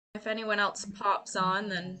If anyone else pops on,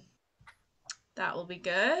 then that will be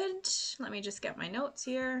good. Let me just get my notes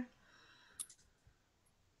here.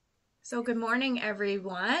 So good morning,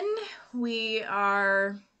 everyone. We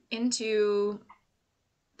are into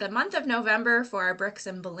the month of November for our Bricks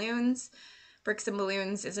and Balloons. Bricks and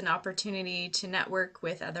Balloons is an opportunity to network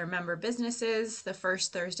with other member businesses the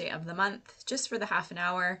first Thursday of the month, just for the half an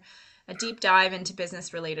hour, a deep dive into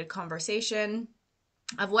business-related conversation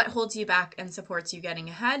of what holds you back and supports you getting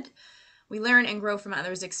ahead. We learn and grow from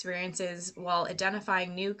others' experiences while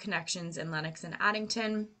identifying new connections in Lennox and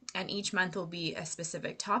Addington, and each month will be a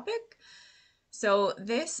specific topic. So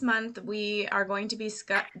this month we are going to be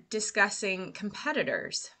discussing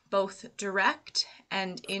competitors, both direct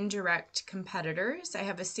and indirect competitors. I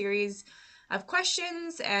have a series of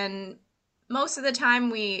questions, and most of the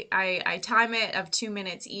time I time it of 2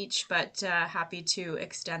 minutes each, but happy to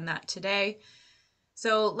extend that today.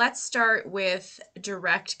 So let's start with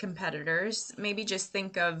direct competitors. Maybe just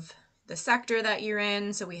think of the sector that you're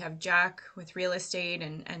in. So we have Jack with real estate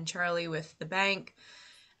and Charlie with the bank.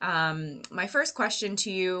 My first question to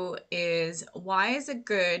you is, why is it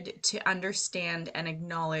good to understand and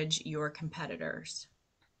acknowledge your competitors?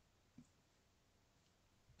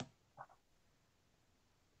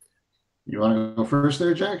 You want to go first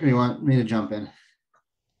there, Jack, or you want me to jump in?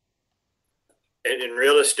 In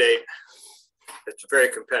real estate, it's a very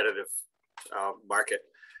competitive market,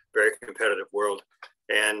 very competitive world.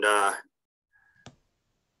 And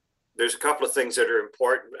there's a couple of things that are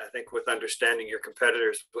important, I think, with understanding your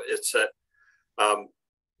competitors. It's that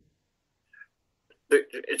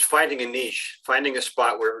it's finding a niche, finding a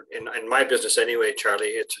spot where, in my business anyway, Charlie,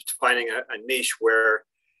 it's finding a niche where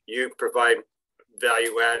you provide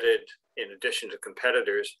value added in addition to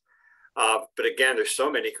competitors. But again, there's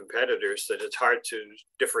so many competitors that it's hard to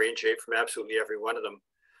differentiate from absolutely every one of them.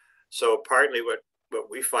 So partly what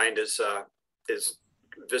we find is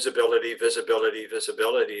visibility is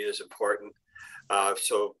important. And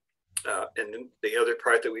then the other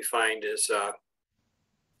part that we find is that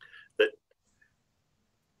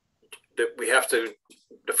we have to,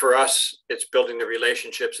 for us, it's building the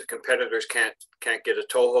relationships that competitors can't get a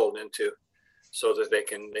toehold into, so that they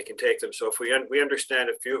can take them. So if we understand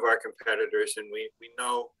a few of our competitors, and we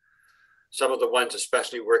know some of the ones,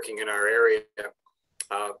 especially working in our area,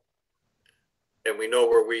 and we know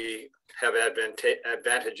where we have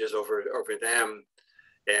advantages over them,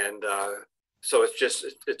 and so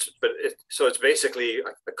it's basically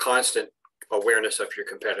a constant awareness of your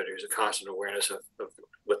competitors, a constant awareness of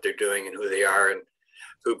what they're doing and who they are, and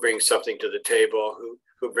who brings something to the table,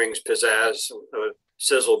 who brings pizzazz,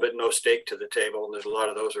 sizzle but no steak to the table, and there's a lot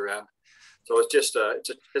of those around. So it's just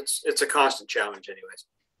it's a constant challenge anyways.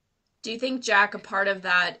 Do you think, Jack, a part of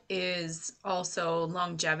that is also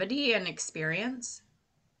longevity and experience?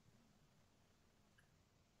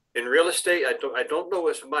 In real estate, I don't know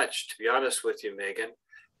as much, to be honest with you, Megan.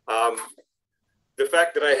 The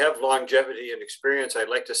fact that I have longevity and experience, I'd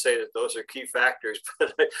like to say that those are key factors,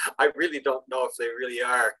 but I really don't know if they really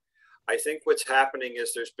are. I think what's happening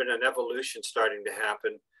is there's been an evolution starting to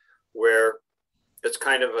happen where it's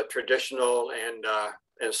kind of a traditional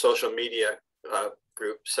and social media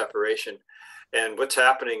group separation. And what's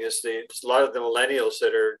happening is a lot of the millennials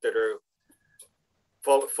that are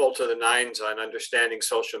full to the nines on understanding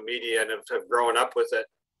social media and have grown up with it.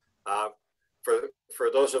 For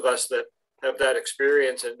those of us that have that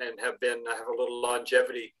experience and have a little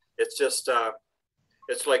longevity, it's just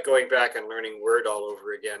it's like going back and learning Word all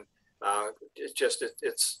over again.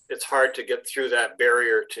 It's hard to get through that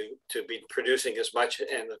barrier to be producing as much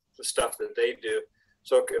and the stuff that they do.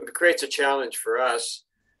 So it creates a challenge for us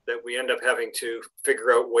that we end up having to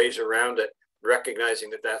figure out ways around it, recognizing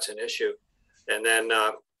that that's an issue, and then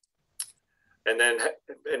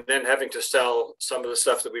having to sell some of the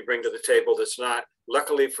stuff that we bring to the table that's not.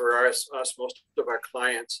 Luckily for us, most of our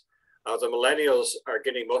clients, the millennials are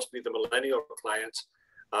getting mostly the millennial clients,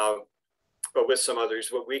 but with some others,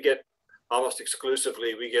 what we get almost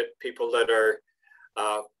exclusively, we get people that are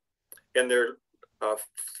in their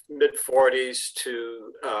mid 40s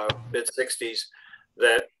to mid 60s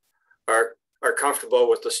that are comfortable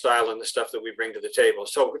with the style and the stuff that we bring to the table.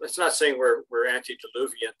 So it's not saying we're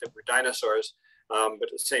antediluvian, that we're dinosaurs, but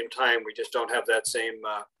at the same time, we just don't have that same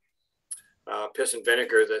piss and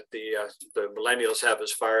vinegar that the millennials have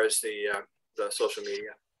as far as the social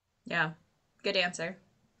media. Yeah, good answer.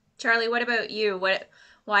 Charlie, what about you?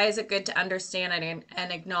 Why is it good to understand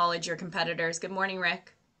and acknowledge your competitors? Good morning,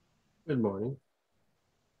 Rick. Good morning.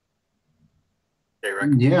 Hey,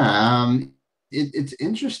 Rick. Yeah, it's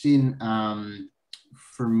interesting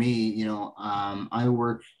for me, I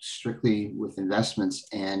work strictly with investments,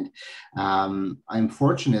 and I'm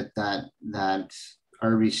fortunate that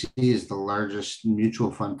RBC is the largest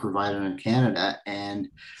mutual fund provider in Canada, and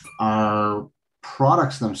our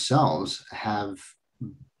products themselves have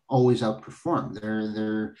always outperformed.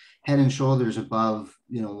 They're head and shoulders above,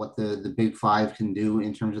 what the big five can do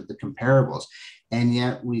in terms of the comparables, and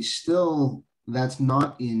yet that's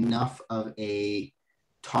not enough of a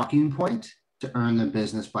talking point to earn the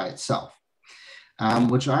business by itself.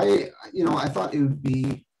 Which I thought it would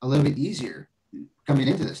be a little bit easier coming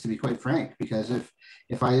into this, to be quite frank, because if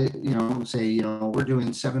I, say, we're doing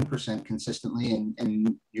 7% consistently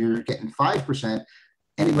and you're getting 5%,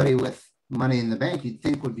 anybody with money in the bank you'd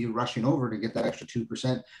think would be rushing over to get that extra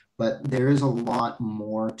 2%. But there is a lot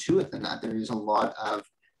more to it than that. There is a lot of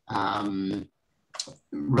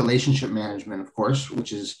relationship management, of course,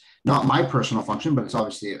 which is not my personal function, but it's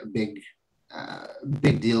obviously a big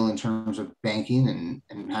deal in terms of banking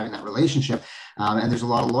and having that relationship. And there's a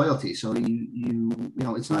lot of loyalty. So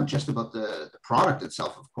it's not just about the product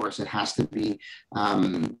itself. Of course, it has to be,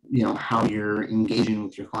 how you're engaging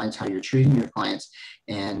with your clients, how you're treating your clients,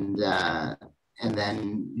 and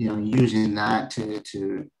then, using that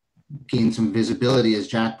to gain some visibility, as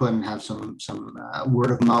Jack put, and have some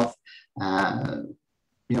word of mouth,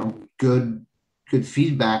 good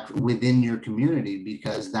feedback within your community,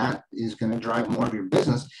 because that is going to drive more of your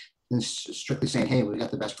business than strictly saying, hey, we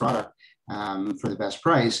got the best product for the best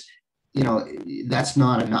price. That's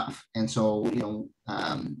not enough. And so,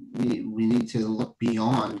 we need to look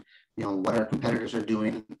beyond, what our competitors are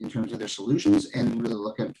doing in terms of their solutions, and really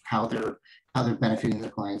look at how they're benefiting their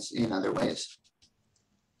clients in other ways.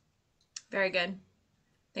 Very good.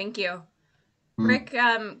 Thank you. Rick,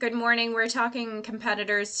 good morning. We're talking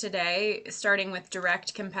competitors today, starting with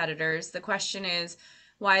direct competitors. The question is,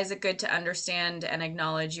 why is it good to understand and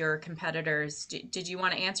acknowledge your competitors? Did you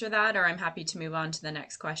want to answer that, or I'm happy to move on to the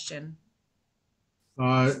next question?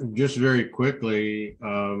 Just very quickly,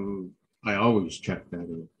 I always check that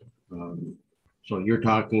in. So you're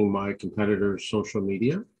talking my competitors' social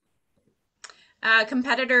media?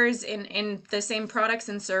 Competitors in the same products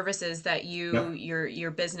and services that Yep.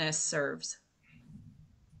 your business serves.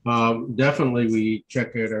 Definitely, we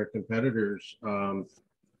check out our competitors.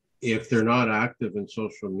 If they're not active in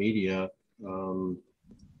social media, to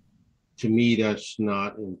me, that's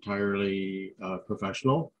not entirely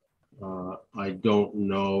professional. I don't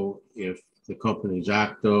know if the company's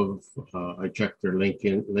active. I check their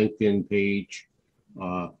LinkedIn page.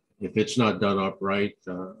 If it's not done up right,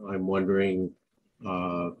 I'm wondering,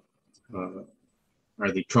 are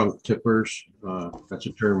they trunk tippers? That's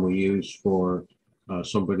a term we use for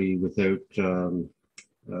somebody without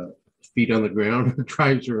feet on the ground who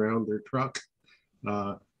drives around their truck.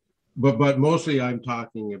 But mostly I'm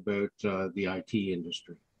talking about the IT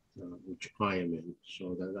industry, which I am in.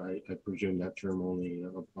 So that I presume that term only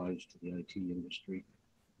applies to the IT industry.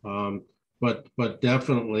 But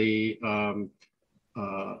definitely,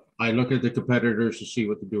 I look at the competitors to see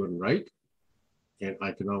what they're doing right, and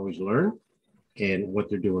I can always learn, and what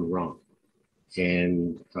they're doing wrong.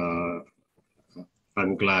 And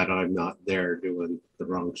I'm glad I'm not there doing the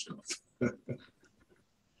wrong stuff. Well,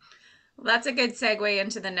 that's a good segue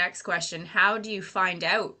into the next question. How do you find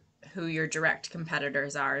out who your direct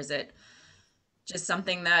competitors are? Is it just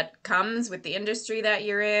something that comes with the industry that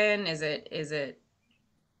you're in? Is it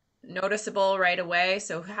noticeable right away?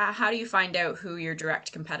 So how do you find out who your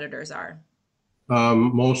direct competitors are?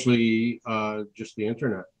 Mostly just the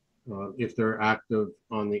internet. If they're active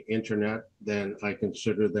on the internet, then I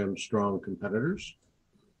consider them strong competitors.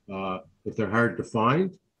 If they're hard to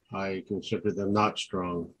find, I consider them not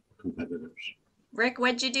strong competitors. Rick,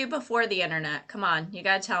 what'd you do before the internet? Come on, you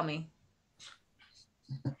gotta tell me.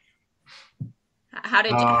 How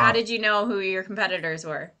did you know who your competitors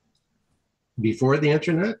were? Before the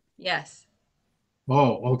internet? Yes.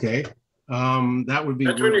 Oh, okay. That would be.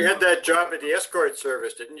 That's when you had that job at the escort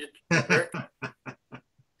service, didn't you, Rick?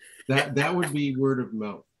 that would be word of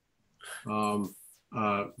mouth.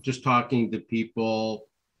 Just talking to people,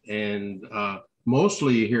 and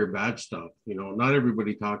mostly you hear bad stuff. Not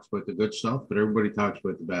everybody talks about the good stuff, but everybody talks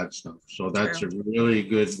about the bad stuff. So that's True. A really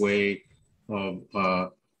good way of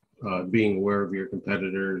being aware of your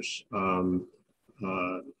competitors,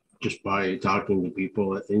 just by talking to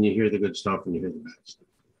people, and you hear the good stuff and you hear the bad stuff.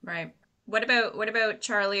 Right. What about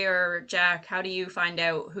Charlie or Jack? How do you find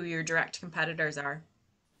out who your direct competitors are?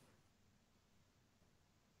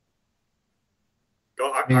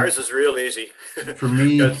 Ours is real easy. For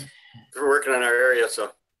me, we're working on our area.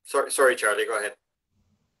 So sorry, Charlie, go ahead.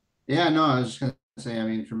 Yeah, no, I was just going to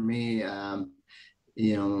say, for me,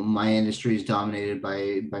 my industry is dominated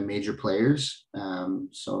by major players.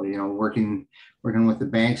 So working with the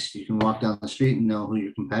banks, you can walk down the street and know who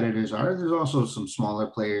your competitors are. There's also some smaller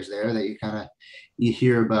players there that you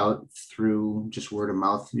hear about through just word of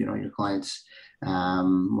mouth. Your clients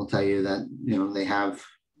will tell you that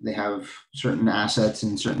they have certain assets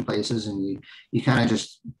in certain places, and you kind of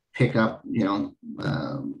just pick up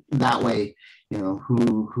that way,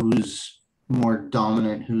 who's more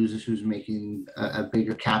dominant, who's making a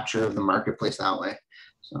bigger capture of the marketplace that way.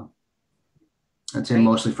 So I'd say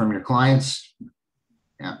mostly from your clients.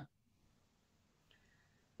 Yeah.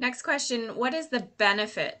 Next question, what is the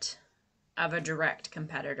benefit of a direct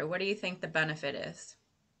competitor? What do you think the benefit is?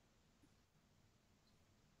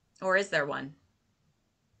 Or is there one?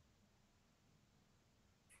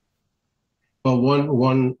 Well,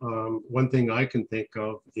 one thing I can think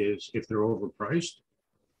of is if they're overpriced.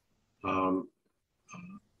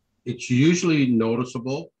 It's usually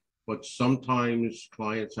noticeable, but sometimes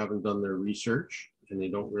clients haven't done their research and they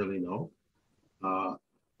don't really know. Now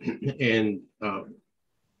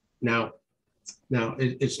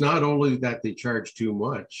it's not only that they charge too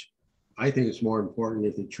much. I think it's more important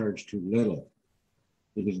if they charge too little,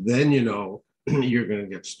 because then you're going to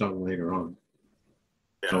get stung later on.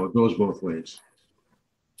 Yeah. So it goes both ways.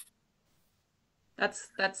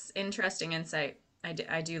 That's interesting insight.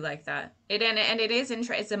 I do like that. It is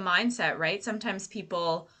interesting. It's a mindset, right? Sometimes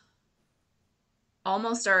people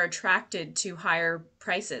almost are attracted to higher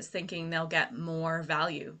prices, thinking they'll get more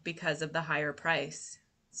value because of the higher price.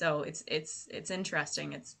 So it's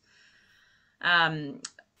interesting. It's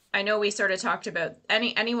I know we sort of talked about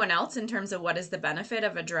anyone else in terms of what is the benefit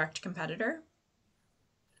of a direct competitor?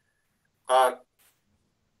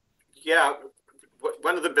 Yeah,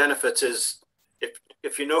 one of the benefits is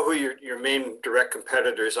if you know who your main direct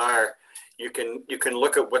competitors are, you can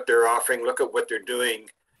look at what they're offering, look at what they're doing,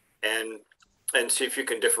 and see if you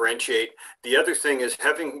can differentiate. The other thing is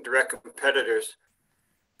having direct competitors.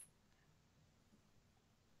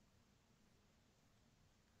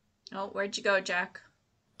 Oh, where'd you go, Jack?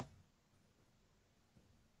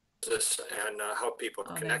 And help people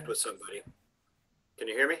connect with somebody. Can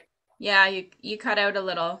you hear me? Yeah, you cut out a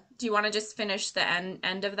little. Do you want to just finish the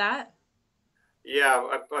end of that?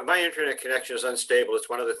 Yeah, my internet connection is unstable. It's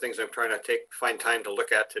one of the things I'm trying to find time to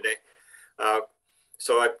look at today.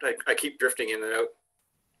 So I keep drifting in and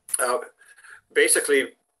out.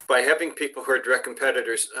 Basically, by having people who are direct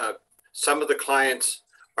competitors, some of the clients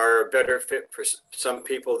are a better fit for some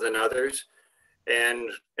people than others. And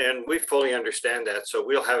we fully understand that. So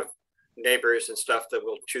we'll have neighbors and stuff that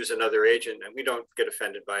will choose another agent, and we don't get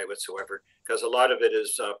offended by it whatsoever, because a lot of it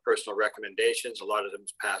is personal recommendations. A lot of them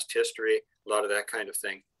is past history, a lot of that kind of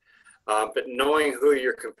thing. But knowing who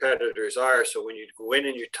your competitors are, so when you go in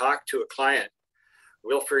and you talk to a client,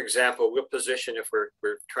 for example, we'll position, if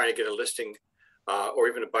we're trying to get a listing or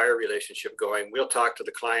even a buyer relationship going, we'll talk to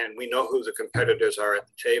the client. We know who the competitors are at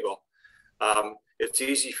the table. It's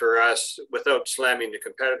easy for us, without slamming the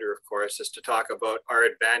competitor, of course, is to talk about our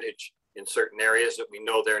advantage in certain areas that we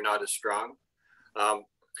know they're not as strong. And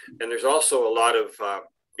there's also a lot of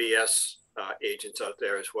BS agents out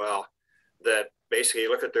there as well that basically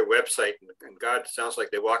look at their website and God, it sounds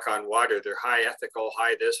like they walk on water. They're high ethical,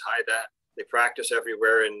 high this, high that. They practice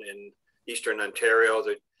everywhere in Eastern Ontario.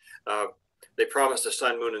 They promise the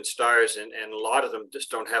sun, moon, and stars, and a lot of them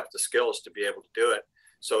just don't have the skills to be able to do it.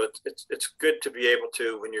 So it's good to be able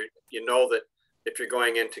to, when you know that if you're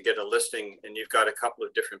going in to get a listing and you've got a couple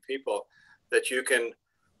of different people, that you can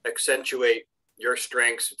accentuate your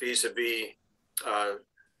strengths vis-a-vis the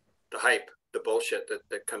hype, the bullshit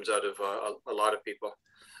that comes out of a lot of people.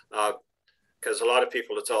 Because a lot of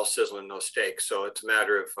people, it's all sizzle and no steak. So it's a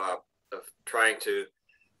matter of trying to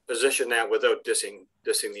position that without dissing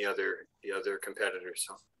the other competitors.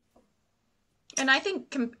 So. And I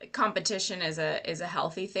think competition is a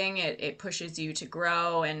healthy thing. It pushes you to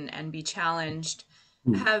grow and be challenged.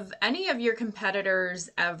 Have any of your competitors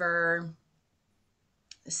ever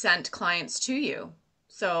sent clients to you?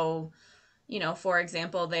 So, for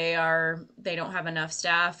example, they don't have enough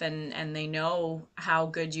staff and they know how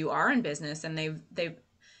good you are in business, and they've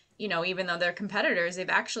even though they're competitors, they've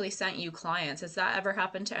actually sent you clients. Has that ever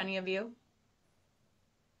happened to any of you?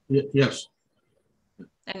 Yes.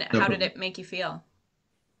 And how did it make you feel?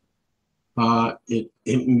 It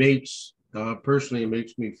makes, personally, it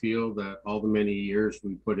makes me feel that all the many years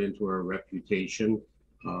we put into our reputation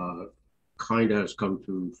kind of has come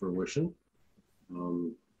to fruition.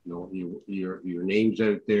 Your name's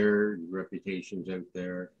out there, your reputation's out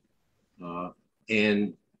there,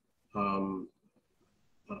 and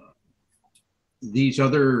these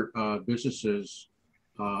other businesses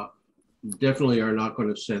definitely are not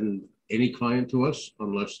going to send any client to us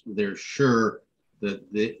unless they're sure that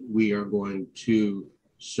we are going to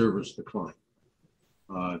service the client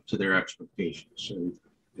to their expectations.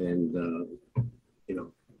 And you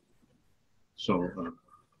know, so.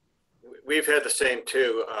 We've had the same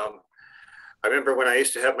too. I remember when I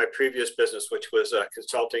used to have my previous business, which was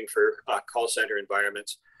consulting for call center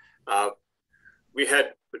environments. I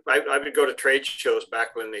would go to trade shows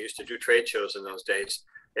back when they used to do trade shows in those days.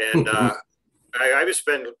 And I would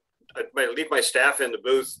I'd leave my staff in the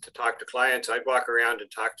booth to talk to clients. I'd walk around and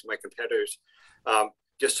talk to my competitors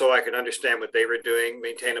just so I could understand what they were doing,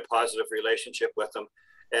 maintain a positive relationship with them.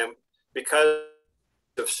 And because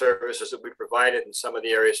of services that we provided in some of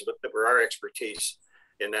the areas that were our expertise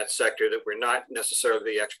in that sector that were not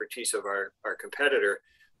necessarily the expertise of our competitor,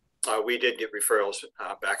 we did get referrals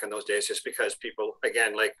back in those days just because people,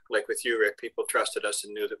 again, like with you, Rick, people trusted us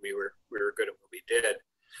and knew that we were good at what we did.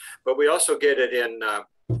 But we also get it in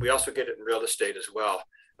real estate as well.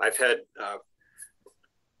 I've had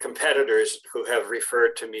competitors who have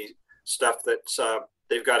referred to me stuff that's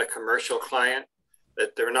they've got a commercial client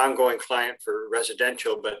that they're an ongoing client for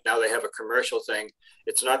residential, but now they have a commercial thing.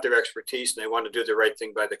 It's not their expertise and they want to do the right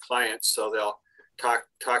thing by the clients. So they'll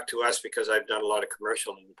talk to us because I've done a lot of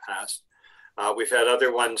commercial in the past. We've had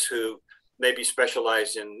other ones who maybe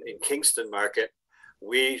specialize in Kingston market.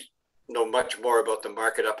 We know much more about the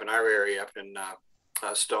market up in our area, up in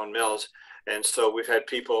Stone Mills. And so we've had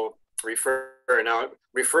people refer. Now,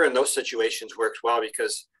 refer in those situations works well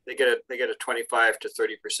because they get a 25 to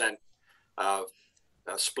 30%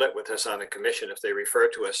 split with us on the commission if they refer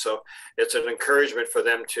to us. So it's an encouragement for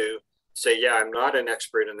them to say, yeah, I'm not an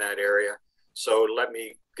expert in that area, so let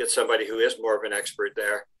me get somebody who is more of an expert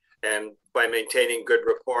there. And by maintaining good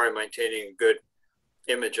rapport and maintaining a good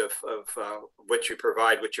image of what you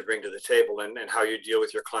provide, what you bring to the table, and how you deal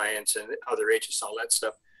with your clients and other agents, all that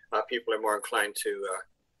stuff, people are more inclined to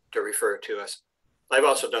refer to us. I've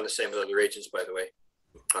also done the same with other agents, by the way.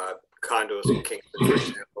 Condos in Kingston, for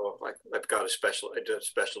example, I've got I do a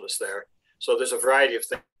specialist there. So there's a variety of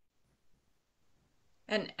things.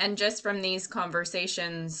 And just from these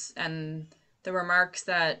conversations and the remarks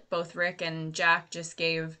that both Rick and Jack just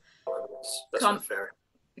gave, that's not fair.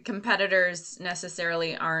 Competitors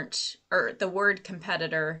necessarily aren't, or the word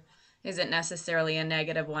competitor isn't necessarily a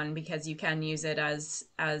negative one because you can use it as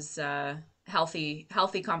healthy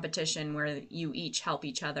competition where you each help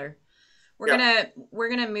each other. We're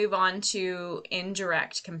gonna move on to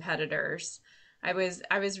indirect competitors. I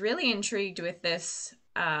was really intrigued with this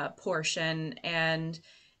portion, and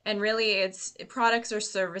really it's products or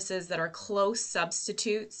services that are close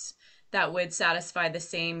substitutes that would satisfy the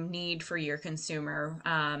same need for your consumer.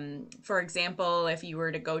 For example, if you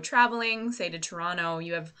were to go traveling, say to Toronto,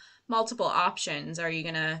 you have multiple options. Are you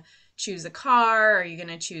gonna choose a car? Are you going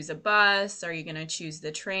to choose a bus? Are you going to choose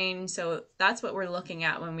the train? So that's what we're looking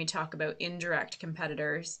at when we talk about indirect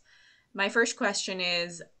competitors. My first question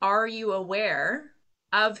is, are you aware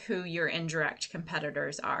of who your indirect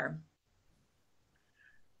competitors are?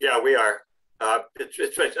 Yeah, we are.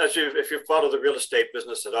 If you follow the real estate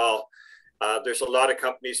business at all, there's a lot of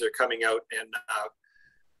companies that are coming out and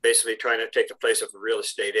basically trying to take the place of a real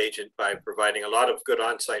estate agent by providing a lot of good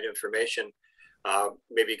on-site information,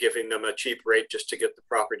 maybe giving them a cheap rate just to get the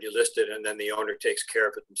property listed, and then the owner takes care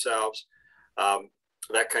of it themselves,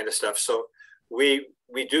 that kind of stuff. So we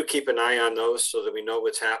do keep an eye on those so that we know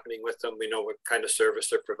what's happening with them. We know what kind of service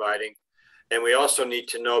they're providing. And we also need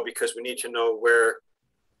to know, because we need to know where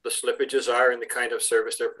the slippages are in the kind of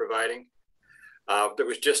service they're providing. There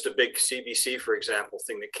was just a big CBC, for example,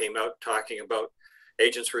 thing that came out talking about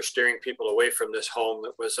agents were steering people away from this home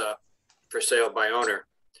that was for sale by owner.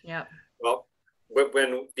 Yeah. Well,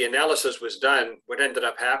 when the analysis was done, what ended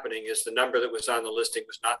up happening is the number that was on the listing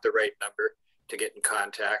was not the right number to get in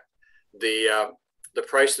contact. The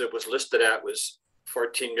price that it was listed at was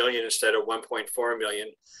 14 million instead of 1.4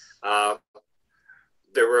 million.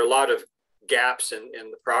 There were a lot of gaps in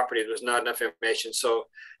the property. There was not enough information. So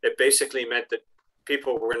it basically meant that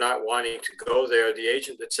people were not wanting to go there. The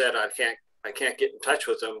agent that said, I can't get in touch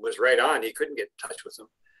with them was right on. He couldn't get in touch with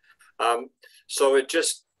them. So it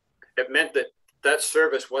meant that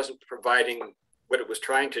service wasn't providing what it was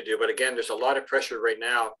trying to do. But again, there's a lot of pressure right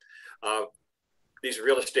now. These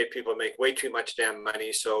real estate people make way too much damn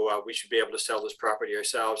money. So we should be able to sell this property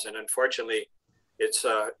ourselves. And unfortunately,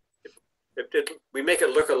 we make it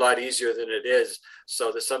look a lot easier than it is,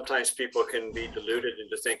 so that sometimes people can be deluded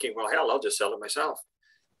into thinking, well, hell, I'll just sell it myself.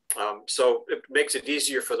 So it makes it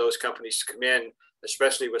easier for those companies to come in,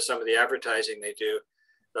 especially with some of the advertising they do,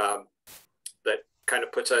 that kind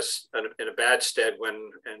of puts us in a bad stead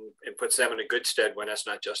and puts them in a good stead when that's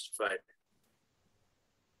not justified.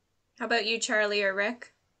 How about you, Charlie or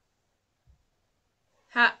Rick?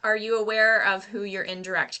 Are you aware of who your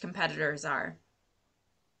indirect competitors are?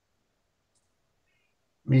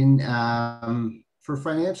 I mean, for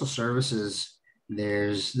financial services,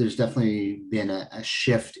 there's definitely been a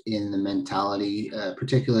shift in the mentality,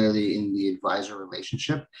 particularly in the advisor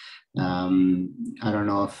relationship. I don't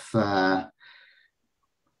know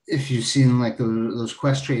if you've seen like those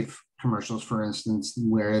Questrade commercials, for instance,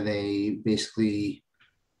 where they basically,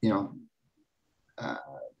 you know, uh,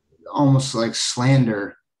 almost like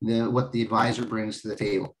slander what the advisor brings to the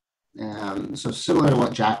table. So similar to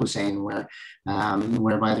what Jack was saying,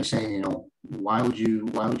 whereby they're saying, you know, why would you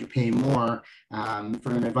pay more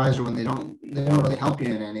for an advisor when they don't really help you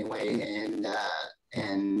in any way,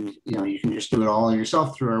 and you know, you can just do it all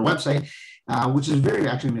yourself through our website, which is very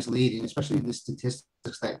actually misleading, especially the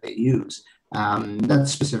statistics that they use.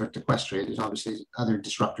 That's specific to Questrade. There's obviously other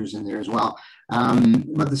disruptors in there as well.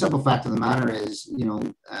 But the simple fact of the matter is, you know,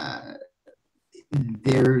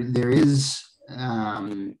 there is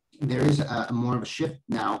a more of a shift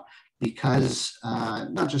now because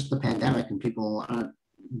not just the pandemic and people aren't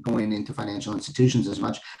going into financial institutions as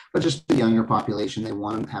much, but just the younger population. They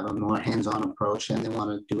want to have a more hands-on approach and they want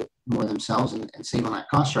to do it more themselves and save on that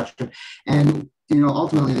cost structure. And you know,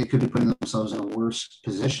 ultimately, they could be putting themselves in a worse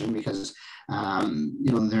position because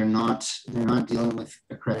you know, they're not dealing with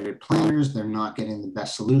accredited planners. They're not getting the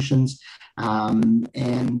best solutions, and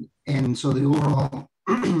so the overall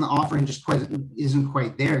offering just isn't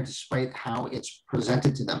quite there, despite how it's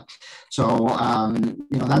presented to them. So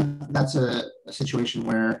you know, that's a situation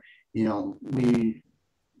where, you know,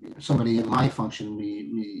 somebody in my function,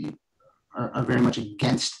 we are very much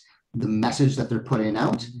against the message that they're putting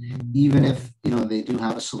out, even if, you know, they do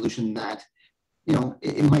have a solution that, you know,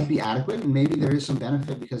 it might be adequate and maybe there is some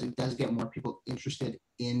benefit because it does get more people interested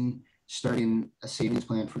in starting a savings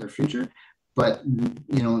plan for their future. But,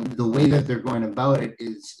 you know, the way that they're going about it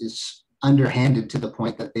is underhanded to the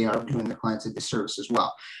point that they are doing their clients a disservice as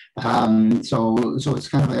well. So it's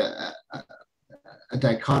kind of a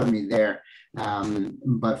dichotomy there.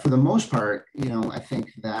 But for the most part, you know, I think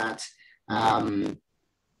that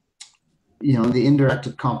you know, the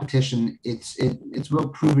indirect competition, it's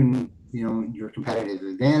about proving, you know, your competitive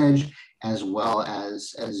advantage as well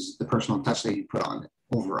as the personal touch that you put on it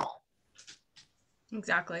overall.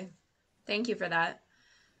 Exactly. Thank you for that.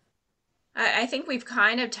 I think we've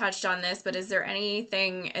kind of touched on this, but is there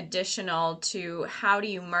anything additional to how do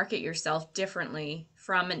you market yourself differently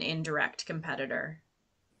from an indirect competitor?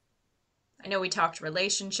 I know we talked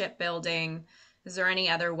relationship building. Is there any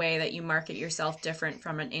other way that you market yourself different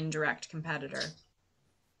from an indirect competitor?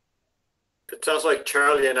 It sounds like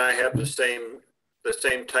Charlie and I have the same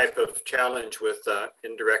type of challenge with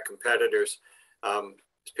indirect competitors.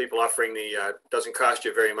 It's people offering the doesn't cost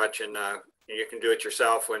you very much, and you can do it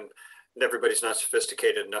yourself when everybody's not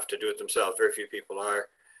sophisticated enough to do it themselves. Very few people are.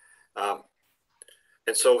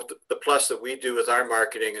 And so the plus that we do with our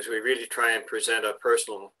marketing is we really try and present a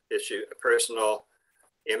personal issue, a personal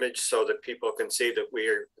image, so that people can see that we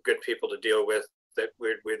are good people to deal with, that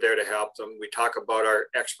we're there to help them. We talk about our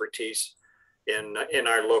expertise in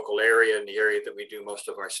our local area, in the area that we do most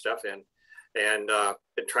of our stuff in, and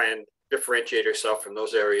try and differentiate ourselves from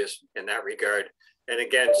those areas in that regard. And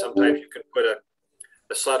again, sometimes you can put a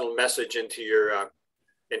subtle message into your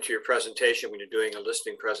presentation when you're doing a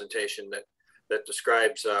listing presentation that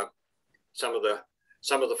describes some of the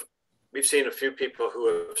we've seen a few people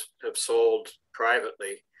who have sold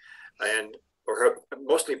privately or have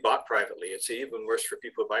mostly bought privately. It's even worse for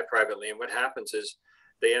people who buy privately. And what happens is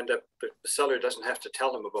they end up, the seller doesn't have to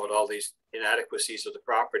tell them about all these inadequacies of the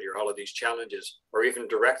property or all of these challenges, or even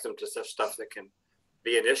direct them to stuff that can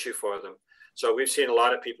be an issue for them. So we've seen a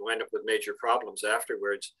lot of people end up with major problems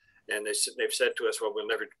afterwards. And they've said to us, well, we'll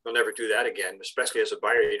never do that again, especially as a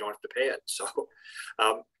buyer, you don't have to pay it.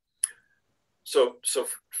 So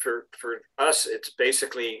for us, it's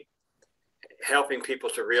basically helping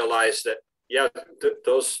people to realize that, yeah,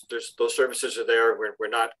 those services are there. We're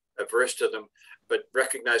not averse to them, but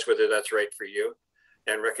recognize whether that's right for you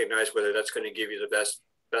and recognize whether that's going to give you the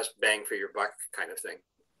best bang for your buck kind of thing.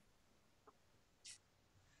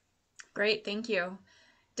 Great, thank you.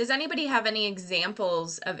 Does anybody have any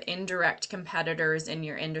examples of indirect competitors in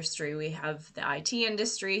your industry? We have the IT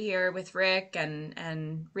industry here with Rick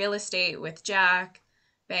and real estate with Jack,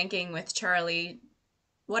 banking with Charlie.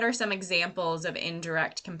 What are some examples of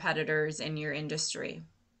indirect competitors in your industry?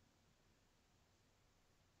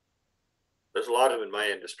 There's a lot of them in my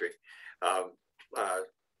industry. So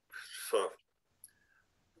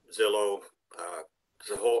Zillow.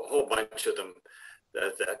 There's a whole bunch of them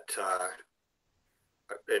that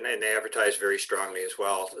and they advertise very strongly as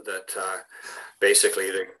well. That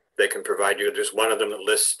basically they can provide you. There's one of them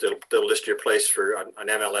that they'll list your place for on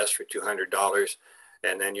MLS for $200,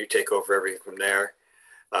 and then you take over everything from there.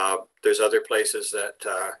 There's other places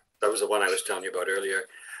that was the one I was telling you about earlier.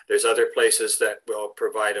 There's other places that will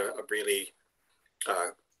provide a really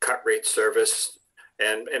cut rate service.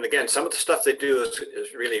 And again, some of the stuff they do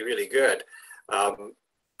is really, really good.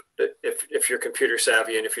 If you're computer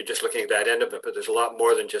savvy and if you're just looking at that end of it, but there's a lot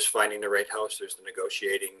more than just finding the right house. There's the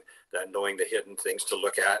negotiating, that knowing the hidden things to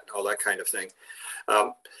look at, all that kind of thing.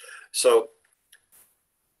 So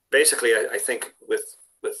basically, I think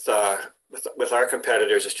with our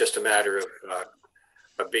competitors, it's just a matter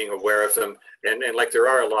of being aware of them. And like there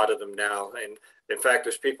are a lot of them now. And in fact,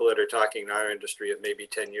 there's people that are talking in our industry of maybe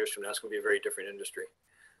 10 years from now, it's going to be a very different industry.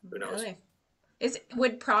 Who knows? Really?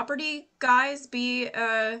 Would property guys be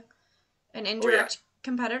an indirect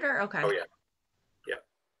competitor? Okay. Oh yeah.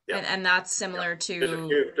 Yeah. And that's similar to.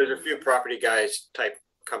 There's a few property guys type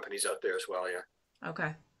companies out there as well. Yeah.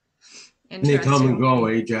 Okay. They come and go,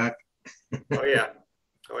 eh, Jack? Oh yeah.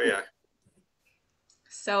 Oh yeah.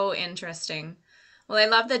 So interesting. Well, I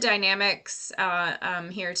love the dynamics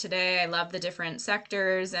here today. I love the different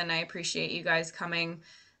sectors, and I appreciate you guys coming.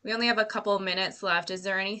 We only have a couple minutes left. Is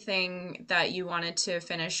there anything that you wanted to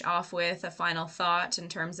finish off with, a final thought in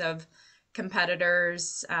terms of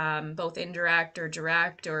competitors, both indirect or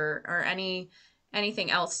direct, or anything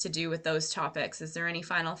else to do with those topics? Is there any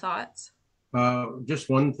final thoughts? Just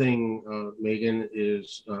one thing, Megan,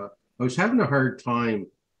 is I was having a hard time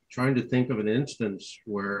trying to think of an instance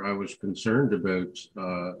where I was concerned about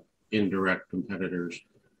indirect competitors,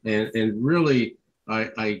 and really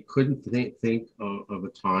I couldn't think of a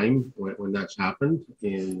time when that's happened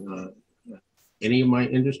in any of my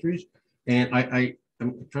industries, and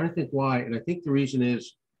I'm trying to think why, and I think the reason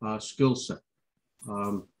is skill set.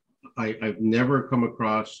 I've never come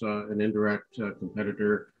across an indirect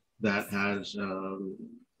competitor that has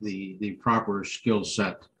the proper skill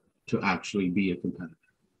set to actually be a competitor.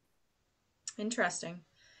 Interesting.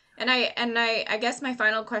 And I guess my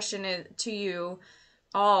final question is to you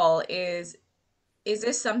all is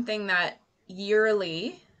this something that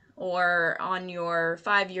yearly or on your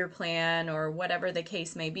 5-year plan or whatever the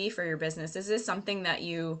case may be for your business, is this something that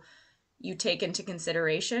you take into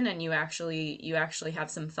consideration and you actually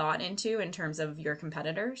have some thought into in terms of your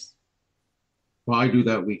competitors? Well, I do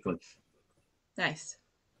that weekly. Nice.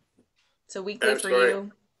 So weekly for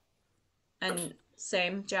you. And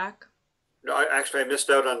same, Jack? No, I missed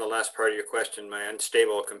out on the last part of your question. My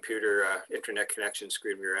unstable computer internet connection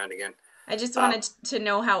screwed me around again. I just wanted to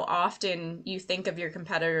know how often you think of your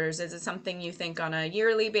competitors. Is it something you think on a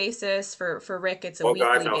yearly basis? For Rick, it's a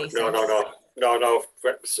weekly basis. No.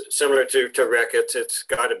 Similar to Rick, it's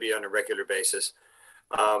got to be on a regular basis.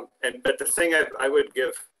 But the thing I would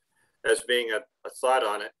give as being a thought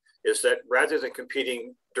on it is that rather than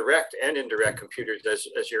competing direct and indirect computers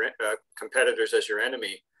as your competitors as your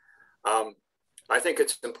enemy, I think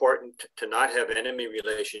it's important to not have enemy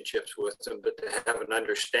relationships with them, but to have an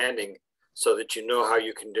understanding so that you know how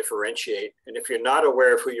you can differentiate. And if you're not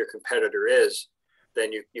aware of who your competitor is,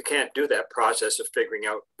 then you can't do that process of figuring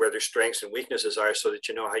out where their strengths and weaknesses are so that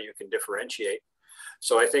you know how you can differentiate.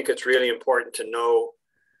 So I think it's really important to know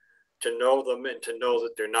them and to know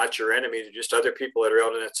that they're not your enemy. They're just other people that are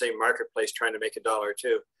out in that same marketplace trying to make $1 or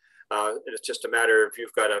 $2. It's just a matter of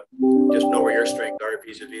you've got to just know where your strengths are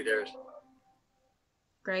vis-a-vis theirs.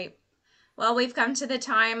 Great. Well, we've come to the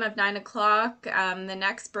time of 9 o'clock. The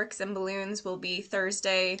next Bricks and Balloons will be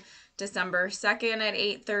Thursday, December 2nd at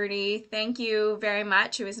 8:30. Thank you very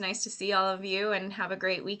much. It was nice to see all of you, and have a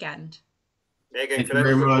great weekend. Megan, can I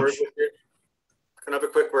have a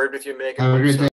quick word with you, Megan? Have a great day.